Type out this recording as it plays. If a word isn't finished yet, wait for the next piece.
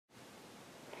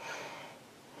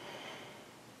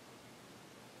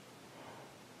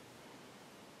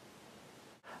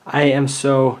I am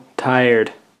so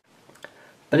tired.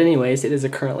 But anyways, it is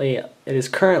currently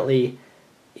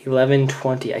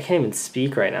 11:20. I can't even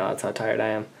speak right now. That's how tired I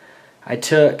am. I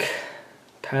took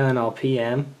Tylenol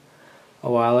PM a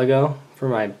while ago for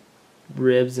my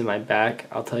ribs and my back.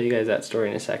 I'll tell you guys that story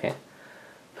in a second.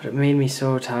 But it made me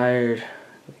so tired.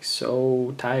 Like,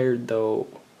 so tired though.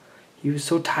 He was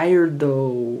so tired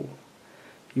though.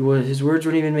 His words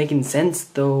weren't even making sense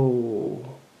though.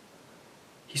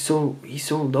 He's so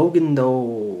Logan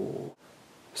though.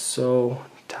 So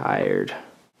tired.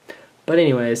 But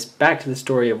anyways, back to the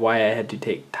story of why I had to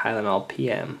take Tylenol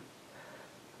PM.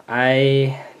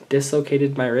 I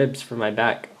dislocated my ribs from my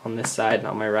back on this side,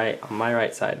 on my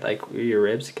right side, like where your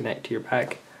ribs connect to your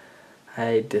back.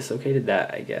 I dislocated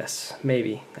that, I guess.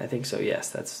 Maybe. I think so, yes,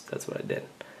 that's what I did.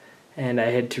 And I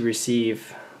had to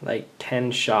receive like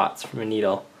 10 shots from a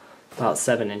needle about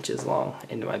 7 inches long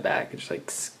into my back, just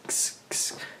like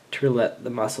to let the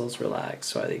muscles relax.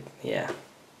 So I think, yeah.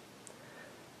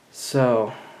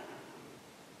 So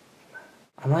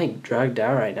I'm like drugged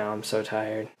out right now. I'm so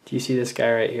tired. Do you see this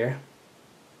guy right here?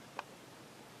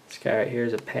 This guy right here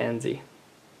is a pansy.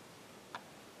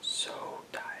 So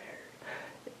tired.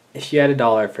 If you had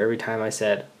 $1 for every time I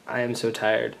said, I am so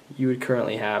tired, you would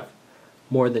currently have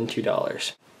more than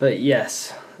 $2. But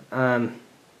yes,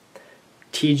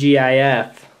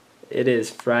 TGIF, it is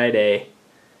Friday.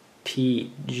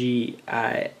 TGIF.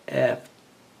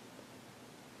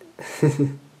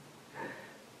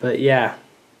 But yeah,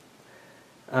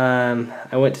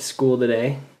 I went to school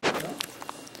today.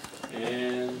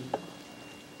 And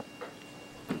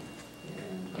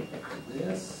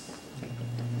this.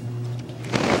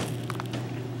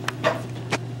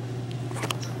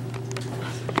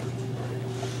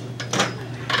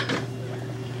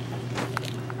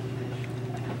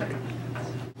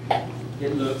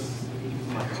 It looks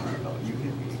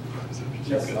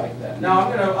just like that.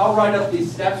 Now I'll write up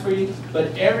these steps for you,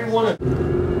 but every one of.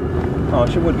 Oh,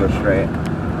 she would go straight.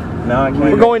 No, I can't.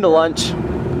 We're going to lunch.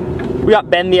 We got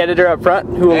Ben, the editor, up front,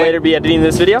 who will later be editing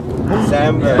this video.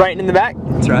 Sam, right in the back.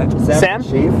 That's right. Sam?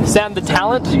 Sam, the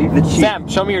talent? The chief. Sam,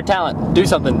 show me your talent. Do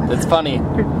something that's funny.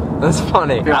 That's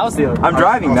funny. I'm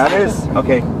driving, that is.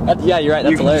 Okay. Yeah, you're right,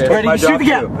 that's hilarious. Ready? Shoot the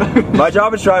gap. My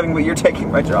job is driving, but you're taking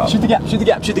my job. Shoot the gap, shoot the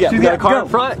gap, shoot the gap. We got a car in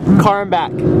front, car in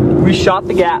back. We shot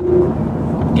the gap.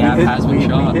 Gap has been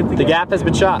shot. The gap has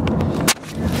been shot.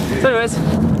 So anyways,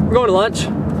 we're going to lunch.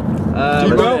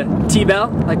 T-Bell,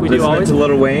 like we do always. To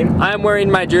Little Wayne. I am wearing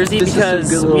my jersey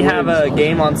because we have a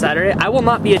game on Saturday. I will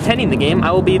not be attending the game.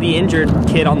 I will be the injured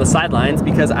kid on the sidelines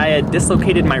because I had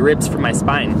dislocated my ribs from my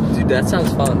spine. Dude, that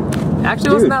sounds fun.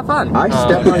 Actually, it wasn't that fun. I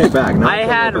stepped on your back. I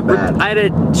had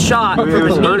a shot from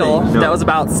a needle that was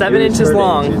about 7 inches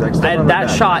long. I had that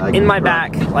shot in my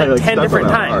back like 10 different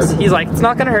times. He's like, it's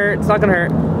not gonna hurt, it's not gonna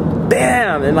hurt.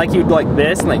 Bam! And like you'd like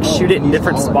this and like shoot it in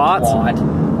different spots.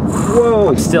 Whoa!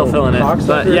 I'm still feeling it,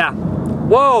 but yeah.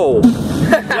 Whoa!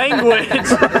 Language!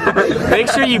 Make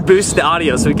sure you boost the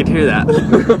audio so we can hear that.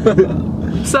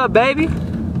 What's up, baby?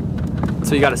 That's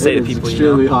what you gotta say to people, you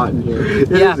know. It's extremely hot in here.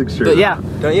 Yeah, but yeah.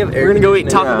 Don't you have air? We're gonna go eat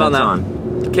Taco Bell now.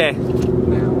 Okay.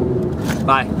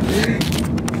 Bye.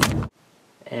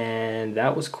 And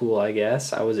that was cool, I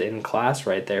guess. I was in class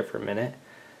right there for a minute.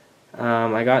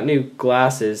 I got new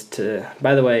glasses to,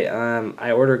 by the way,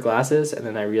 I order glasses and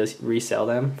then I resell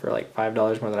them for like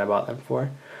 $5 more than I bought them for.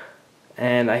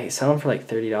 And I sell them for like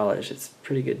 $30. It's a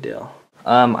pretty good deal.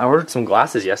 I ordered some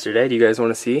glasses yesterday. Do you guys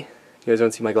want to see? You guys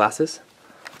want to see my glasses?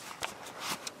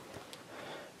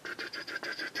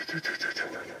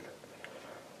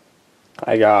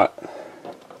 I got,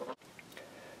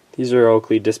 these are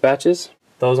Oakley Dispatches.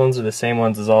 Those ones are the same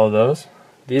ones as all of those.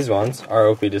 These ones are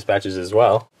Oakley Dispatches as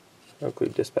well. Oakley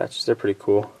Dispatches, they're pretty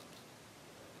cool.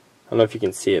 I don't know if you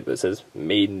can see it, but it says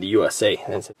made in the USA.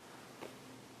 And it says,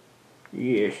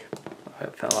 yeah,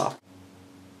 it fell off.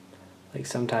 Like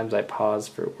sometimes I pause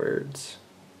for words.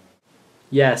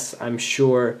 Yes, I'm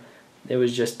sure it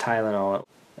was just Tylenol.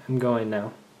 I'm going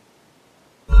now.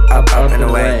 Up and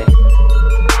away.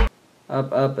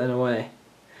 Up and away.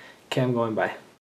 Okay, I'm going by.